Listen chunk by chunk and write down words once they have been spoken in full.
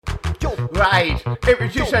Right,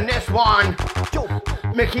 introducing this one.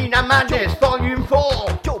 Makina Madness, Volume 4.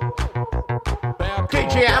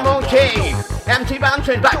 DJ MOT, MC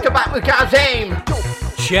Bouncin, back to back with Gazame.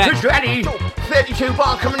 Check. Who's ready? 32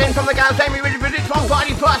 bar coming in from the Gazame. You ready for this one?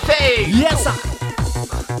 Party plus 8. Yes, sir.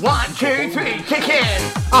 1, 2, 3, kick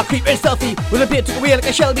in. I'll creep in stealthy with a beer took away like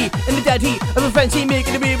a Shelby in the dead heat of a frenzy,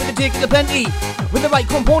 making a beer with a dick and a plenty. With the right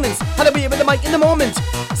components, had a beer with the mic in the moment.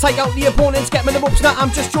 Psych out the opponents, get me the ropes, now I'm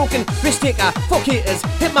just joking. Risk taker, fuck haters,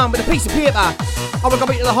 hit man with a piece of paper. I will go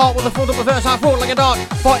beat to the heart with a fold up reverse, I roll like a dart.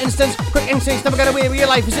 For instance, quick instincts never get away with your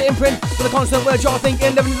life is an imprint. With a constant word you're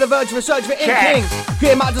thinking, living to the verge of a surge for inkling.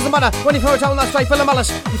 Great matter doesn't matter when you throw a town that's strife full of malice.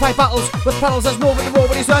 You fight battles with pedals, there's no with the road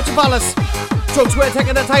when you search for ballast. Drugs were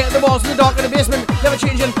taking the tight at the walls in the dark in the basement, never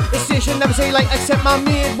changing. It's station, never say like except my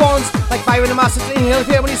made ones. Like fire in the masses, inhale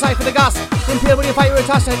fear when you siphon the gas. Impale when you fire a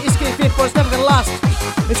task and escape faith, but it's never gonna last.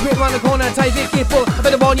 It's waiting around the corner and tight, capable. I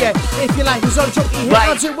better warn you, if you like who's on chunky hit,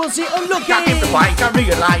 until we'll see unlucky. Can't keep the fight, I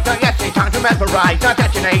realise, I yes, it's time to memorize, I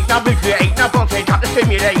detonate, I recreate, I bonsai, time to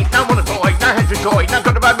stimulate, I wanna avoid, I head destroyed, I've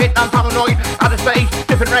got to admit, I'm paranoid, out of space,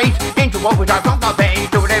 different race, into what would I from my veins,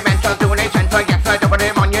 doing it mental, doing it central, yes, I do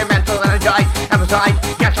it monumental, energize, emphasize,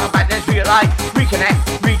 yes, I'm back, let's realize,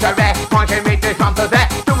 reconnect, redirect, trying to make this one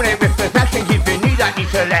perfect, doing it with perfection, giving me that need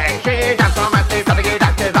selection, that's why I'm active, gotta get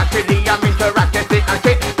active, actually, I'm interactive, fit and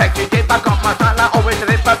fit, effective, I got my style, I always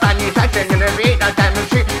live a brand new section, in the beat, I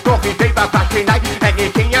demonstrate, walking deep, I'm flashing like,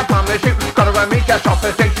 anything I promise you, gotta run me, just off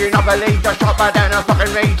the station, of a laser shot, by down a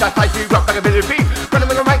fucking rage, I slice you up like a Billy Beat, run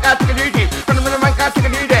them in the right, I take a new deep, run them in the right, I take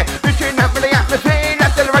a new there, between that for the atmosphere,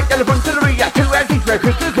 left to the right, to the front to the rear, two empties, very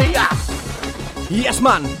crystal clear. Yes,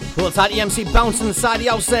 man. Pull side the MC bouncing inside the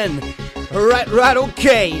house then. Right,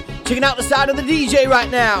 okay. Checking out the side of the DJ right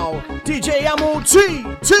now. DJ MOT.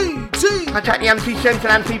 I take the MC Sims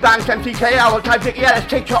and MC Banks, MC KO, I'll type Vicky Ellis,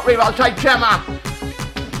 TikTok Reeve, I'll type Gemma.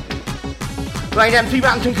 Right, MC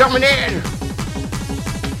Bouncin coming in.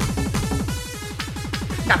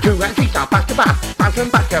 Now two MCs are back to back, bouncing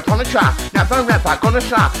back up on the track. Never right back on the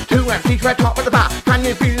slap. Two MCs right top of the back. Can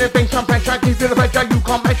you feel the bass on pressure? Can you feel the pressure? You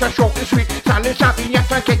can't measure, short and sweet. Sounding sappy, yes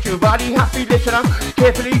I get your body happy. Listen up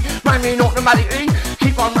carefully, rhyming automatically.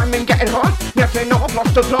 Keep on rhyming, getting hot. Yes I know I've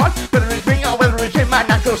lost the plot. Whether it's me or whether it's in my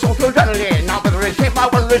natural social adrenaline. Now whether it's him or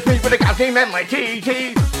whether it's me with a Gazame and my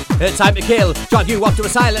TT. It's time to kill, drive you off to a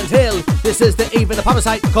silent hill. This is the eve of the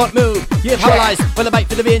parasite, can't move. You're paralyzed when the bite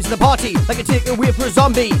for the veins of the party, like a take away for a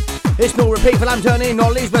zombie. It's no repeat for I'm turning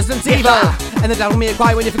all these Resident Evil. And the devil may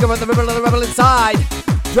cry when you think about the rebel inside.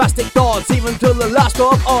 Drastic thoughts, even till the last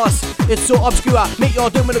of us. It's so obscure, meet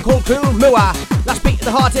your doom with a cold crew moor. Last beat of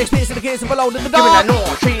the heart, experience in the case of below in the dark. Give me the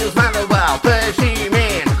north, she's very well, Percy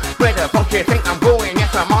man. Where the fuck you think I'm going?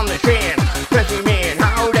 Yes, I'm on the train. Percy man,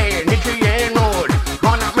 how they Nitty and road.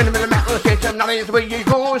 On up in the metal system, not is the way it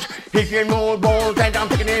goes. If you know balls, then I'm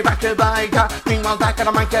taking it back to biker. Meanwhile, back at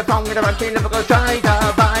the microphone with a routine of a go striker.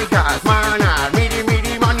 Bikers, man,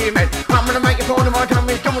 meaty monument. I'm gonna make it for the more time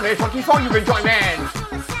it's doing this 24 you enjoyment.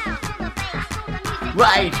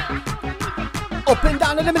 Right. Up and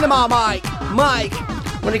down in the minimum, Mike.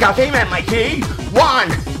 When you got him and my key. 1,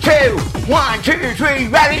 2, 1, 2, 3,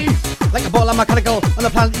 ready? Like a ball, I'm mechanical. On the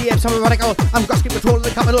planet the apes, I'm radical. I'm grasping control of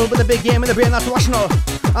the capital with a big game in the brain that's rational.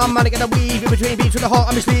 I'm manic and a weave in between beats with the heart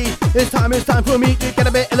on my sleeve. It's time for me to get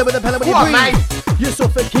a bit ill with a pellet when you breathe. Mate? You're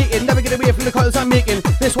suffocating, never get away from the coils I'm making.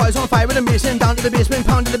 This wise on fire with a mason, down to the basement,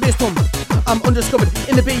 pounding the bass drum. I'm undiscovered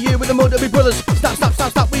in the BU with the mud of big brothers.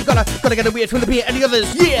 Stop, we gotta get away from the beat and the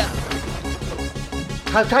others, yeah!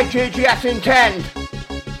 I'll take GGS in 10.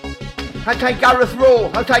 I'll take Gareth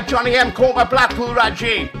Rowe. I'll take Johnny M. Corker Blackpool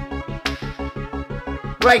Raji.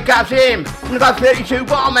 Right, Gazame. I'm about 32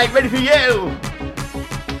 bar, mate. Ready for you.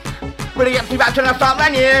 Ready up to back to the start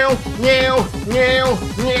then new.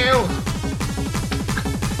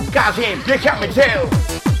 Gazame, you're coming too.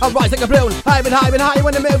 I rise like a balloon, high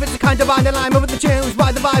when I move. It's the kind of vine that line over the tunes.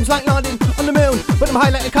 Ride the vibes like landing on the moon. But I'm high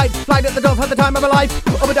like a kite, flying at the dove, have the time of my life.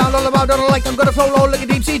 Up and down, all around, all like I'm gonna flow low like a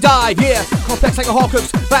deep sea dive. Yeah, complex like a Horcrux,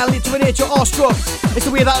 violent to a nature awestruck. It's the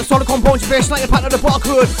way that I saw the components version like a pattern of the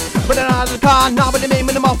barcode. But then out of the car, now with the name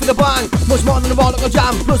in the mouth with a bang. Much more than a ball like a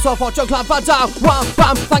jam. Plus off hot chocolate, fat down. Wham,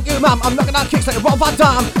 bam, thank you ma'am. I'm knocking out kicks like a Rob Van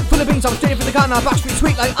Dam. Full of beans, I'm straight for the can. I'm backstreet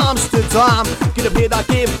sweet like Amsterdam. Gonna play that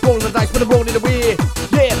game, rolling the dice, but I'm rolling away.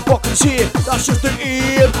 Yeah, what can see? That's just an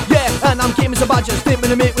aim. Yeah, and I'm gaming some badges.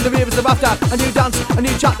 Statement to make with the ravers of after. A new dance, a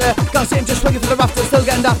new chapter. Gazame just swinging for the rafters, still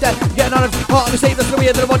getting after. Getting on it, heart of the save, that's the way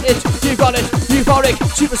that I want it. You got it, euphoric,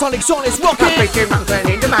 supersonic, sonic, rocket. I'm freaking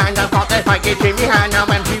mountain in demand. I've got this mic, it's in my hand. Now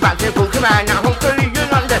empty back to full command. Now hopefully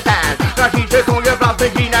you'll understand. Now teacher call your bluff,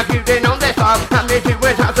 Regina, you didn't on this one. And this is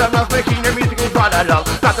where Sounds of love, Makina, music is what I love.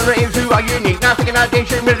 Got the raves who are unique, now thinking out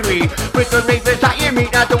nation misery. With the ravers that you meet,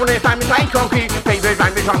 now don't want to time is like concrete. Favorite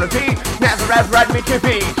rhyme is on the beat, never ever admit to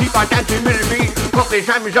be. Keep on dancing misery, put this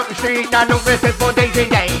rhyme is up the street. Now don't listen for days and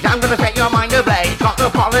days, I'm gonna set your mind ablaze. Got the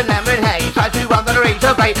pollen, lemon haze, I do on the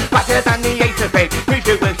razor blade. Faster than the ace of fate,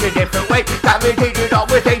 music works a different way. That repeated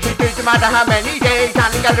always ages, no matter how many days.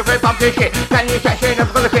 Can't get a grip of this shit, then you session,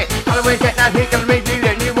 never gonna fit. Following get that hit, gonna make you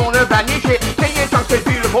learn you wanna brand new shit. Sing your songs is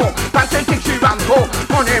beautiful, dancing 6 you round the floor.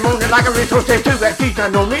 Morning like a resource, say 2 FGs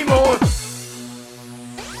and no need more.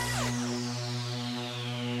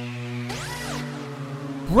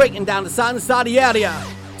 Breaking down the sound inside the area.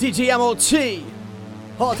 DJ MOT.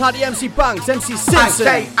 Hot Toddy MC Banks, MC Simpson. I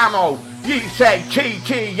say ammo, you say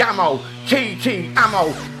TT ammo, TT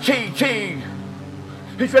ammo, TT.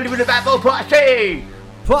 Who's ready with the battle party?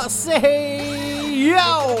 Pussy,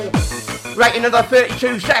 yo! Right into the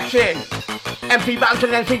 32 section. MC Bouncin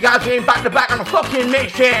and MC Guardian back to back on a fucking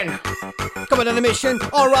mission. Coming on a mission,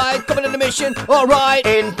 alright, coming on a mission, alright.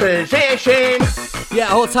 In position. Yeah,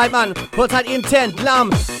 hold tight, man. Hold tight, intent,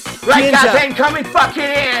 lamb. Right, Guardian coming fucking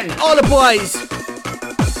in. All the boys.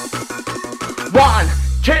 1,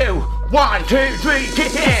 2, 1, 2, 3,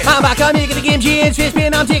 kick in. I'm back, I'm making the game change, face me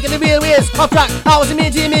and I'm taking the real ways. Off track, I was a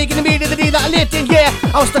maintain, making the beat of the day that I lived in, yeah.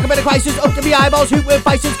 I was stuck in a crisis, up to the eyeballs, hoop with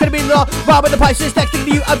vices. Could have been law, rob with the prices, texting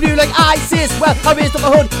to you, I blew like ISIS. Well, I raised up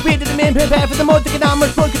my hood, waited the main, prepare for the mud, thinking how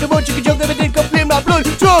much blood could the wood, you could jump if it did come flame, not blood,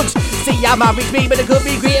 drugs. See, I might reach me, but it could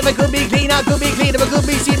be great, if it could be clean, I could be clean, if it could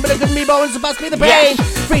be seen, but it couldn't be boring, so pass me the brain.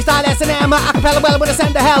 Yes. Freestyle S&M, acapella well, when I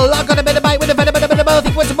send to hell. I got a bit of bite with a better,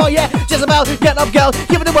 think what's more, yeah. Jezebel, get up, girl,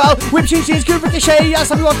 give it a whirl. Whip cheese, good ricochet, I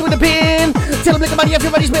saw you walking with a pin. Tell them like the money,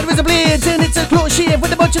 everybody's made with a blades. And it's a close shave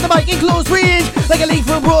with a bunch of the mic in close range. Like a leaf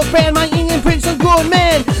for a broke band, my England prince and grown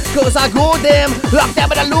men. Cause I go them, lock them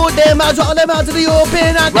and I load them. I draw them out to the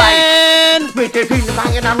open again. With the beat, the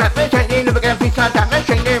bang and I'm representing. Never gonna be sad, I'm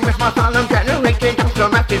changing. With my solemn generating, I'm so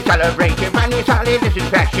massive celebrating. Man, it's all in this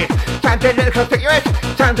infection. Time to let it conspicuous,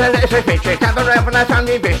 time to let it fish it. Time to rev when I sound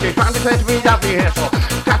ambitious. Trying to first without rehearsal.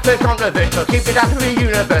 Capture controversial, keep it out to be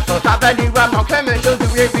universal. Stop the new I'm on commercial,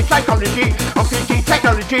 doing it with psychology. On 3D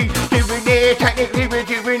technology, doing it technically, we're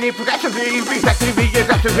doing it progressively, reflexively,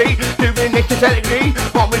 aggressively. Doing it aesthetically,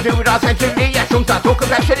 what we do it authentically. Yeah, sometimes talk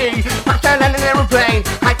complexity. Faster than an aeroplane,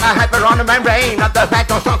 hyper on the membrane. Not the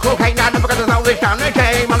fact of some cocaine, I never got to know this down the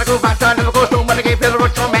game. Wanna go faster, never go slow, wanna get feel the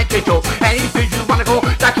rush from mental. Any visual wanna go,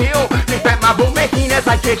 that kill. Respect my boom, making it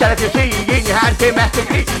like this, as you see. In your hand,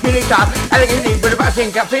 domestically, you need to elegantly, but if I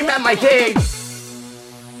think I'm seeing my king.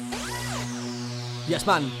 Yes,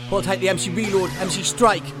 man. Hold tight the MC Reload, MC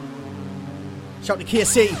Strike. Shout to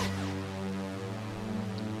KC.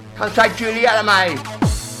 Hold tight Julietta, mate.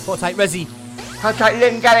 Hold tight Rezzy. Hold tight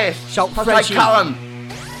Lynn Geddes. Shout Hold tight Frenchie. Callum.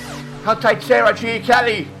 Hold tight Sarah G.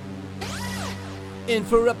 Kelly. In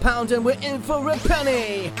for a pound and we're in for a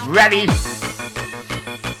penny. Ready.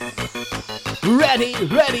 Ready,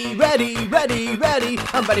 ready, ready, ready, ready.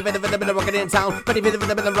 I'm ready for the rhythm and the rockin' in town. Ready for the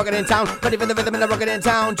rhythm and the rockin' in town. Ready for the rhythm and the rockin' in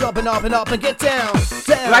town. Jumping up and up and get down,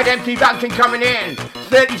 down. Right, MC Bouncin coming in.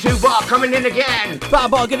 32 bar coming in again.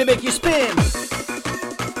 Bob ball gonna make you spin.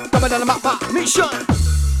 Coming on the map, mission.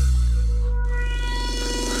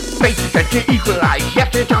 Faces set to equalize.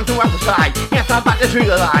 Yes, it's time to emphasize. Yes, I'm back to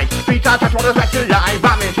realize. Beats are just what I specialize.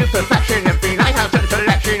 Rhyming to perfection. Every night has a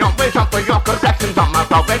selection. Always up for your corrections. On my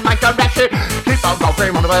fault in my direction. Keep on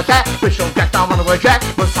going on the set. Whistle get down on the jet.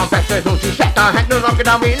 Must confess there's no set. I had no longer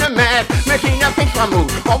down in a mess. Making up things my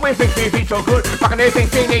move. Always makes me feel so good. Back in the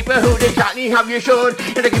things in neighborhood. Exactly how you should.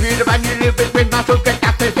 And I give you the brand new little bit with my soul. Get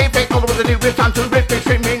that the same thing. All over the new with time to rip it.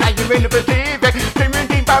 Streaming like you're in the Pacific. Streaming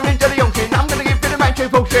deep down into the ocean. I'm gonna give you the man to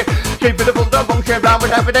bullshit. Keep it full of bullshit. Round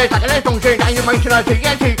with every day. Like an function. Animation I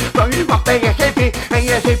TNT. From you up there. SAP. And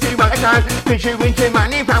SAP. Well, it's time. Pitch you into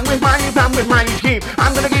money. Plan with money scheme.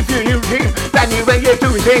 I'm gonna give you a new routine. Brand new way of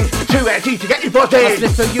doing things. 2 SE to get you I buzzing.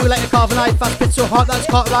 slip through you like a carving knife. Fast spit so hot that's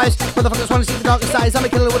cauterized. Motherfuckers wanna see the darkest sides. I'm a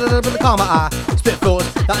killer with a little bit of karma. Spit floors,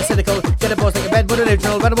 that's cynical. Get a buzz like a bed, but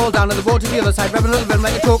original. Run a wall down on the road to the other side. Rev a little bit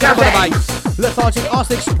like a choke. What a bite. Lethargic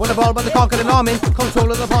arstics. Won a ball by the conquered and arming.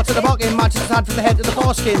 Control of the parts of the bargain. Matches the hand from the head to the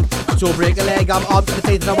foreskin. So break a leg, I'm armed to the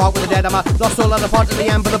teeth and I walk with the dead. I'm a lost soul on the part of the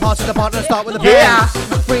end, but the parts of the partner start with the pen. Yeah.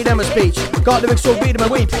 Freedom of speech. Got lyrics so read them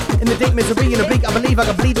and weep. In the deep misery and a bleak, I believe I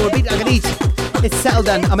can bleed or a beat I can eat. It's settled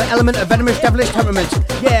then, I'm an element of venomous, devilish temperament.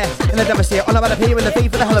 Yeah, and I devastate, on about up here in the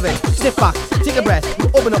feet for the hell of it. Sniff back, take a breath,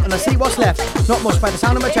 Open up and I see what's left. Not much by the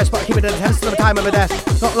sound of my chest, but I keep it intense till the time of my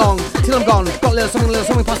death. Not long, till I'm gone. Got a little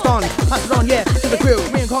something passed on. Pass it on, yeah, to the crew.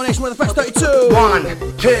 Reincarnation with a fresh 32.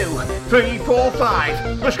 1, 2, 3, 4,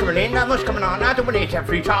 5. Rush coming in, that rush coming on. I do it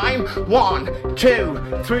every time. 1,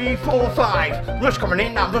 2, 3, 4, 5. Rush coming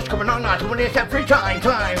in, that rush coming on. I do it every time.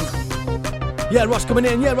 Yeah, rush coming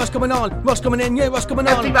in, yeah, rush coming on. Rush coming in, yeah, rush coming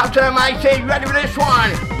on. Empty batter, matey, ready for this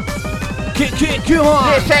one? Kick, come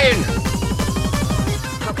on. Listen.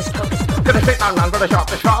 Gonna sit down, gonna shop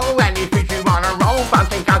the show. Any feature you wanna roll.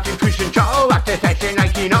 Bouncing, counting, twist show. After session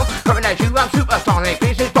 19, coming at you, I'm supersonic.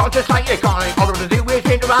 This is not just like iconic. All of the do is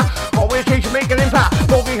interact. Always change to make an impact.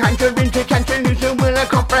 More behind your into tension. Losing will and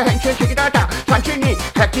comprehension. Check it out down. Punching knee.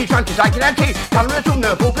 Catchy, shanty, like an anti. Tolerance on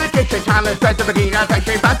the full position. Talent, spread the beginner.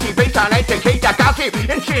 Fashion, fancy, based on educate. That gossip,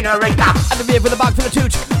 incinerator. At the rear with a bag full of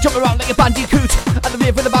toot. Jump around like a bandicoot. At the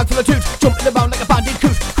rear with a bag full of toot. Jumping around like a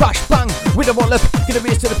bandicoot. Crash, bang. With a wallop. Get a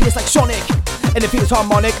race to the pace like Sonic. And it feels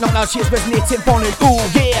harmonic, knock out cheers resonates symphonic. Ooh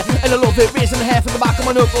yeah, and I love it, raising the hair from the back of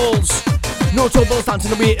my knuckles. No trouble,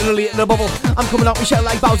 dancing away in the bubble. I'm coming out with shell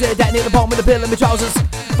like Bowser, detonate the bottom with the bill in my trousers.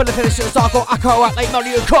 For the finish of the start, I go out like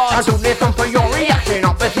Mario Kart. I don't listen for your reaction,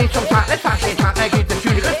 opposite some satisfaction. Can't make it the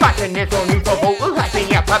tunicus fashion, there's no need for vocal acting.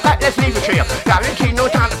 Yeah, but let's leave it chill, guarantee no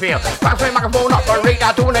time to feel. Passing microphone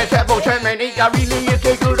operator, doing a turbo terminator. Really is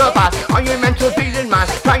a good or bad, are you mental feeling man?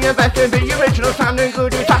 Try your best to be original, sounding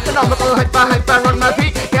good. It's astronomical, hyper on my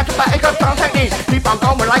feet. Get the back up, sound technique. Keep on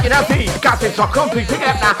going like an LP. Got this not complete, pick it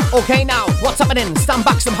up now. Okay now, what's happening? Stand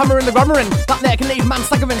back, some hammering, the rummering. That there can leave man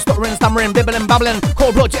staggering, stuttering, stammering, bibbling, babbling.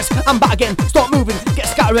 Cold blood, yes, I'm back again. Start moving, get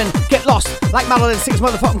scattering, get lost. Like Madeline, sing his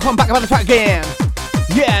motherfucking, come back up on the track again.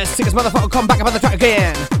 Yeah, sing his motherfucking, come back up on the track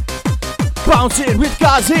again. Bouncing with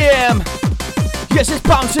Gazim. Yes, it's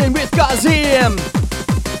bouncing with Gazim.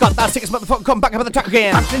 Got that six motherfucker, come back up on the track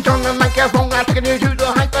again. Bouncing on the microphone, I'm taking you to the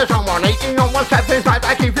hyper someone. 18 on one step inside,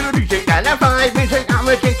 I keep you music. Then at 5 music, I'm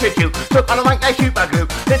addicted to. Look on the mic like super glue.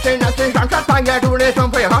 Listen, listen, I'm just fire, doing this on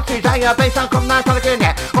for your hot desire. Bass, I'll come down, trying to get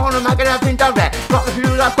net. On the mic, and I've been direct. Got the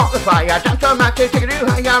fuel, I've got the fire. Dance on my take it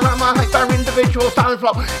higher. I'm a hyper individual, sound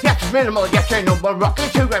flow. Yes, it's minimal, yes, I know, but rocking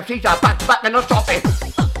 2 MCs are back to back, and not stopping.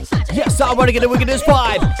 Yes, I wanna get a wickedest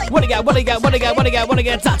vibe. Wanna get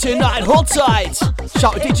that tonight. Hold tight.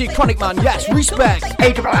 Shout out DJ Chronic Man, yes, respect.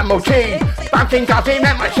 A-double-M-O-T, bouncing Gazim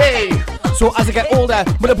M-I-T. So as I get older,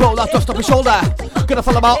 gonna blow that dust off my shoulder. Gonna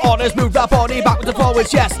follow my orders, move that body backwards and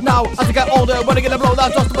forwards, yes. Now, as I get older, gonna blow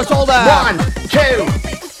that dust off my shoulder. 1, 2.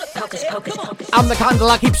 I'm the candle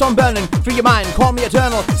that keeps on burning through your mind, call me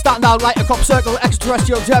eternal. Starting out like a crop circle,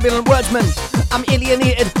 extraterrestrial, turbulent wordsman. I'm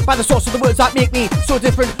alienated by the source of the words that make me so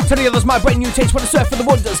different to the others. My brain mutates when I surf for the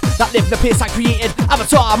wonders that live in the pace I created.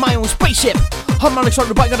 Avatar, my own spaceship. Harmonic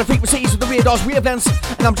shot by the frequencies of the radar's wavelengths.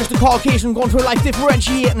 And I'm just a Caucasian going through life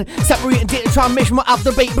differentiating, separating data transmission out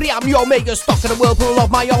the debate. But I'm your omega, stuck in a whirlpool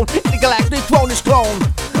of my own intergalactic clone-ish clone.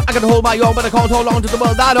 I can hold my own, but I can't hold on to the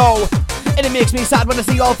world I know. And it makes me sad when I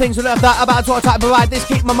see all things on earth that are bad, so I try to provide this,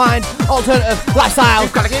 keep my mind alternative lifestyle.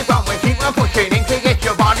 You've gotta keep on with, keep on pushing in to get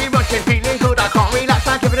your body rushing, feeling good. I can't relax,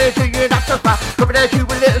 I give it to you, that's just fast. Cover it you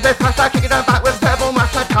a little bit faster, kick it back with turbo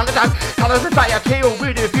master, count it down. Colours of fire, kill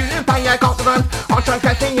with a feeling fire, got the run. On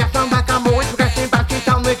transgressing, yes, I'm back, I'm always progressing. Bounty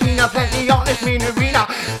down Makina, plenty on this mean arena.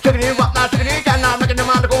 Taking it up now, taking it down now, making the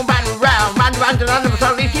man go round and round and I'm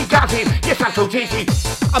sorry, see Gazim, yes, I'm so cheesy.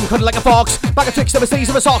 I'm cutting like a fox, bag of tricks, never sleeves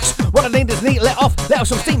of my socks. What I need is neat, let off, let off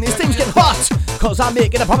some steam, these things get hot. Cause I'm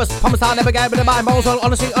making a promise I'll never get rid of my balls.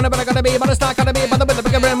 Honestly, I'm never gonna be, but it's not gonna be, but with the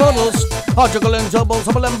bigger models. I juggle and jumble,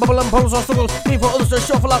 tumble and bubble and pulls or struggles. Need for others to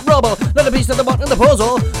shuffle like rubble. Not a piece of the button in the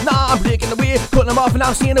puzzle. Nah, I'm breaking away, cutting them off and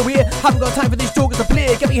I'm seeing away. Haven't got time for these jokers to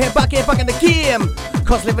play, get me here back in the game.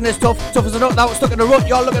 Cause living is tough as a nut, now it's stuck in the rut.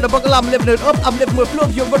 You're looking at the buckle, I'm living it up, I'm living with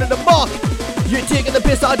love, you're running the muck. You're taking the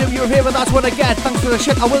piss I do, you're here and that's what I get. Thanks for the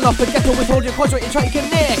shit, I will not forget to withhold your contract and try to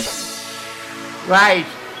connect. Right,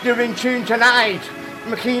 you're in tune tonight.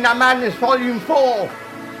 Makina Madness Volume 4.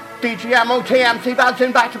 DJ MOT, MC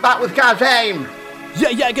Bouncin back to back with Gazim.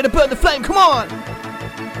 Yeah, gonna burn the flame, come on!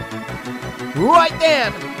 Right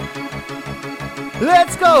then!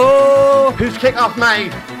 Let's go! Who's kick-off,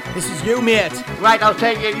 mate? This is you, mate. Right, I'll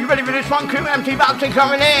take it. You ready for this one, crew? MC Bouncin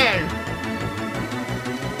coming in.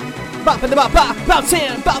 Bouncing,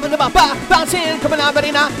 coming on,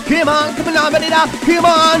 ready now, come on, coming on, ready now, come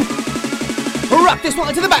on! Rock this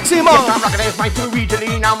one to the back, Simon! Yes, I'm rocking this mic too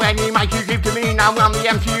easily. Now any mic you give to me, now I'm the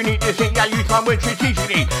MC you need to sing. Yeah, use my words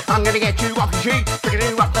strategically. I'm gonna get you off the sheet, picking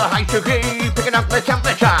you up the high degree, picking up the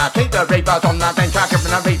temperature. Take the ravers on that bench, giving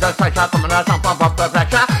the ravers pressure, coming on top of the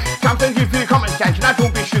pressure. Something you feel common sense, now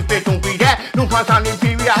don't be stupid, don't be there. No one sound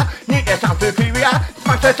inferior, need to sound superior.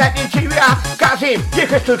 Smash the set interior. Got him, you're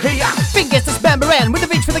crystal clear. Fingers dismembering with the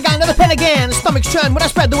reach for the gang of the pen again. Stomachs churn when I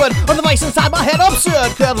spread the word on the voice inside my head.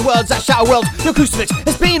 Absurd curved words that shout worlds. Your crucifix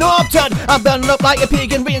has been altered. I'm burning up like a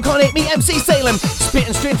pagan. Reincarnate me, MC Salem.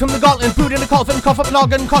 Spitting straight from the gauntlet. Brood in the coffin. Cough up an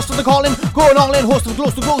organ. Cost of the calling. Going all in. Host of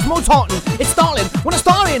close to grows. Most haunting. It's startling when I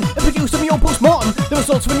star in and produce of my own post-mortem. The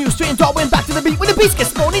results of a new strain. Darwin back to the beat when the beats get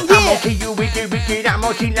spawning. Yeah. I'm multi, you wicked. I'm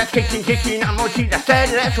multi, let's kick. I'm multi, let's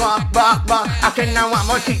steady, let's rock. I can now I'm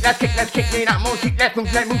multi, let's kick. I'm multi, let's move.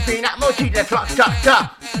 I'm multi, let's rock,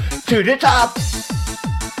 stop. To the top.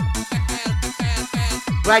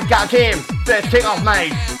 Right, got him. Let's take off,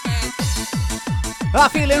 mate. I'm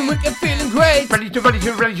feeling wicked, feeling great. Ready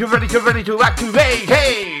to activate,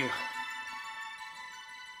 hey!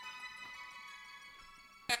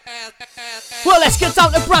 Well, let's get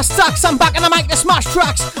down to brass tacks. I'm back and I make the smash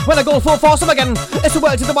tracks. When I go full force, I'm again. It's a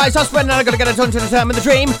word to the wise house when I gotta get it done to determine the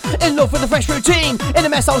dream. In love with the fresh routine. In a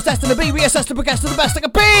mess I was destined to be. Reassess to progress to the best I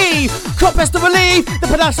could be. Compass to relieve. The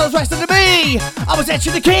pedestals resting to be. I was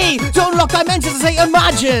etching the key to unlock dimensions and say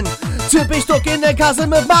imagine. To be stuck in a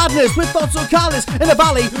chasm of madness with thoughts so callous in a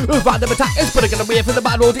valley of random attackers. But I get away from the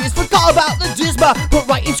bad ideas. Forgot about the disma. Put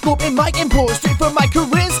right in scope in mic import straight from my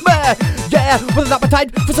charisma. Yeah, with an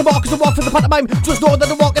appetite for some more cause I walk for the pantomime. Just know that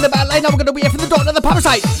I'm walking the bad line. Now we're gonna wait for the dawn of the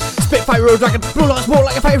parasite. Spitfire road dragon, blow on smoke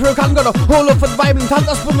like a fire can. Gonna hold up for the vibe and time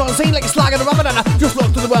that's put on the scene like a slag and a rubber. And I just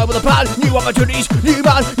look to the world with a plan. New opportunities, new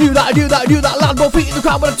man, new that. Land more feet in the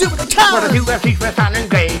crowd, what I do with the town. What I do with secret sound and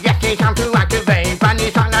grey. Yes, it's time to activate. Brand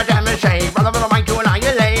new sound I demonstrate. Rather than a mind to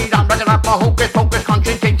annihilate. I'm running up a hocus pocus,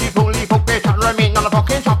 concentrated, fully focused. I remain on the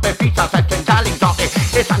fucking top. The feet are set and darling exotic.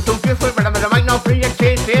 It's time to different, rather than a mind not free and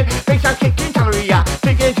tasted. Face are kicking calorie,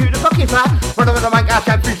 digging to the fucking flat. Rather than a mind I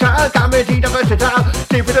said freestyle, comedy, the versatile.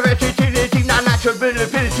 Deep with the versatility, not natural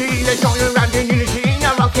ability. Let's join around in unity.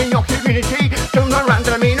 Now rocking your community. Don't around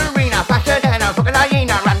the main arena. Faster than a fucking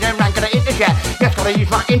hyena. Random rank, gonna hit the jet. Yes, gotta use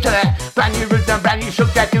my intellect. Brand new rhythm, brand new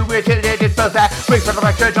subject. Do it till it is perfect. Wait for the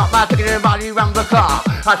record, drop my ticket and body round the clock.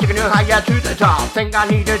 I'm taking you higher to the top. Think I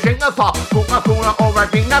need a drink of pop. Coca-Cola or a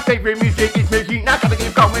drink. Now favorite music is making. Now gotta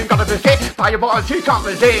keep going, gotta persist. Fireball, she can't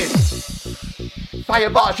resist.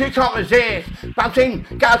 Fireball, she can't resist. Bouncing,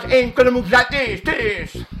 gas in, gonna move like this.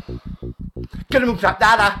 Gonna move like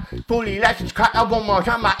that. Fully licensed cracker. One more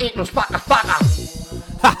time, I ain't no spatter.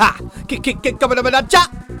 Haha, kick, come on, da cha.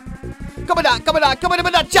 Come on,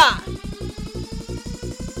 da cha.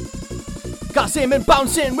 Got him and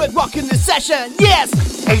bouncing, we're rocking the session,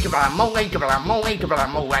 yes! Eight of them, more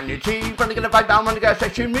energy. Running in the vibe down, running a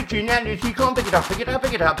session, reaching energy. Come on, pick it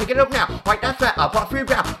up now. Right, that's that, up, 3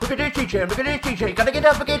 round. Look at this teacher. Gotta get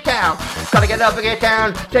up and get down.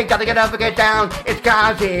 Say, gotta get up and get down. It's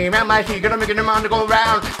Kazi, MIC, gonna make it demand to go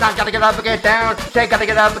round. Now, gotta get up and get down. Say, gotta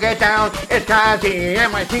get up and get down. It's Kazi,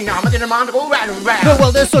 MIC, now making demand to go round and round. The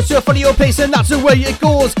world is such a funny old place, and that's the way it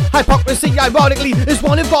goes. Hypocrisy, ironically, is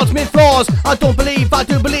one of God's main flaws. I don't believe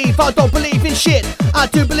in shit. I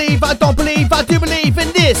do believe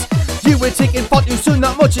in this. You were taking far too soon,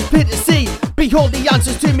 not much is clear to see. Behold the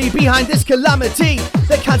answers to me behind this calamity.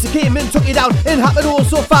 The cancer came and took it out, it happened all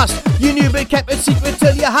so fast. You knew but kept it secret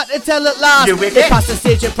till you had to tell at last. It passed the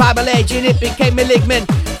stage of primal age and it became malignant.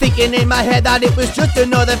 Thinking in my head that it was just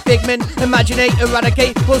another figment. Imaginate,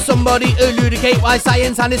 eradicate, or somebody elucidate why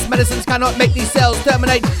science and its medicines cannot make these cells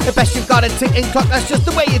terminate. The best you've got a ticking clock, that's just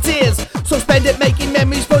the way it is. So spend it making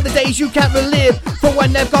memories for the days you can't relive. For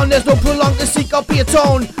when they're gone, there's no prolonged to seek up your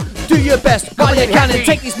tone. Do your best while you can and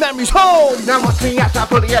take these memories home. Now watch me as I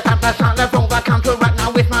fully attack the sound of I counter right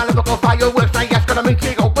now with my lyrical fireworks. Now yes, gonna make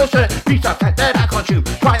you go berserk. Piece of tech that I can't shoot.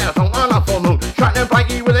 Try that song on a full moon. Try to bright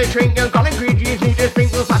you with a string and got ingredients. Need to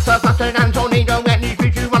sprinkle faster than tornado. Any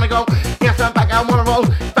creature you wanna go. Yes, I'm back, I wanna roll.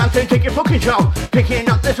 Bouncing, take your fucking show. Picking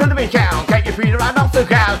up this rhythm in town. Get your feet right off the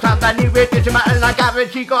ground. Sound that new it doesn't matter like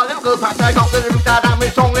gravity. Got a lyrical pattern. I got the lyrics that I'm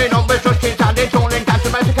songing on. But just kids and it's all in dance. The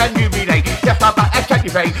magic can you relate? Yes, I'm back,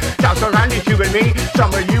 activate. Dance around it's you and me.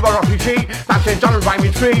 Some of you are off your seat. Bouncing on a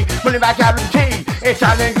rhyming tree. Running back guarantee. It's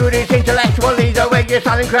sounding good, it's intellectual. Either way, you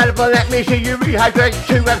sound incredible. Let me see you rehydrate.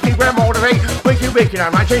 2 empty, we're moderate. Wicked,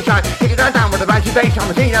 I'm right inside. Kick it down with a bouncy bass. I'm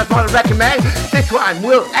a thing that's what I recommend. This one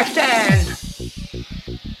will extend.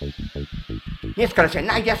 Yes, gonna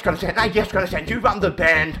send you from the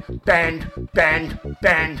bend.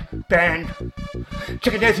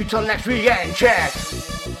 Check it out till next weekend, check.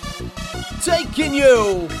 Taking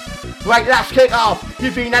you. Right, last kick off.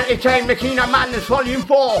 You've been entertained, Makina Madness Volume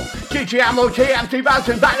 4. DJ MOT, MC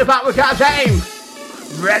Bouncin, back to back with God's aim.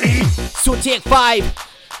 Ready? So take 5.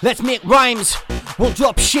 Let's make rhymes. We'll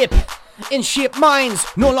drop ship in ship minds,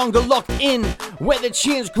 no longer locked in where the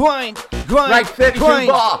chains grind. Right, 32 grind.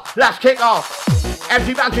 bar, last kick off.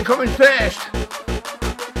 Empty Bouncin coming first.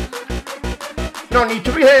 No need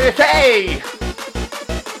to rehearse, hey!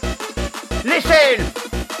 Listen!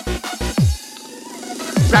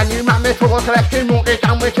 Brand new mammoth for one collection, walk it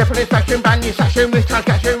down with triple inspection, brand new session with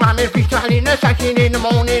transgression, ramming freestyle in a session in the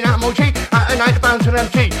morning, I'm OG, at a night bounce and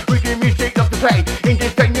MC, with the music love to play, in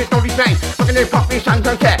this thing there's no display, fucking new pop me songs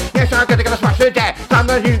on set, yes I'm gonna smash the deck, time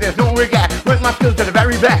I knew there's no regret, work my skills to the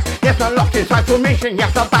very best, yes I'm locked inside formation,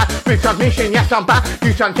 yes I'm back, with transmission, yes I'm back,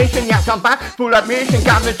 new transition, yes I'm back, full admission,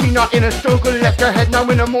 guarantee not in a struggle, left ahead now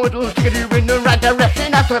in the models, to get you in the right direction,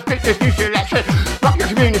 that's a fitness new selection, rock your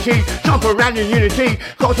community, jump around in unity,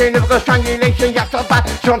 causing lyrical strangulation, yes I'm back,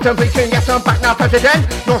 contemplation, yes I'm back now president,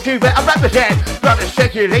 not you better represent, brothers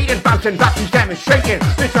circulating, bouncing back and demonstrating,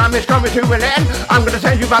 this time is coming to an end, I'm gonna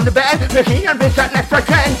send you round the bend, Makina and Bouncin left right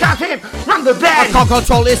trend, dance him, round the bend. I can't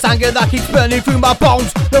control this anger that keeps burning through my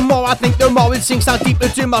bones, the more I think the more it sinks down deep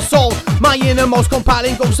into my soul, my innermost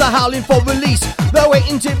compelling ghosts are howling for release, they're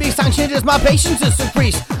waiting to be sanctioned as my patience is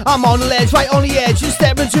increased, I'm on the ledge, right on the edge, just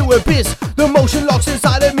staring to abyss, the motion locks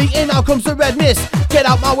inside of me and out comes the red mist, get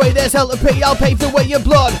out my way, there's hell to pay, I'll pave the way your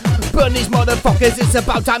blood, burn these motherfuckers, it's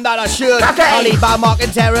about time that I should, I'll leave my mark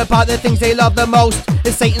and tear apart the things they love the most,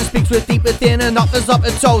 if Satan speaks with deep within and offers up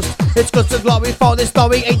a toast, it's cause the glory for this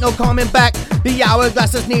story ain't no coming back, the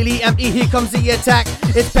hourglass is nearly empty, here comes the attack,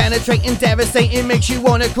 it's penetrating, devastating, makes you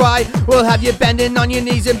wanna cry, we'll have you bending on your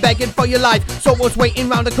knees and begging for your life, so what's waiting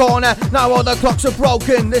round the corner, now all the clocks are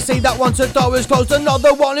broken, they say that once a door is closed,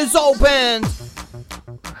 another one is opened.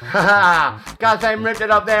 Haha, guys, I'm ripped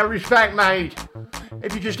it up there, respect mate.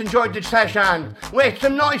 If you just enjoyed the session, make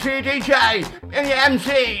some noise for your DJ and your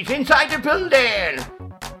MCs inside the building.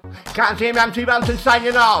 Can't see him, MC Bouncin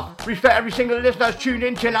signing off. Respect every single listener who's tuned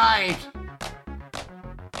in tonight.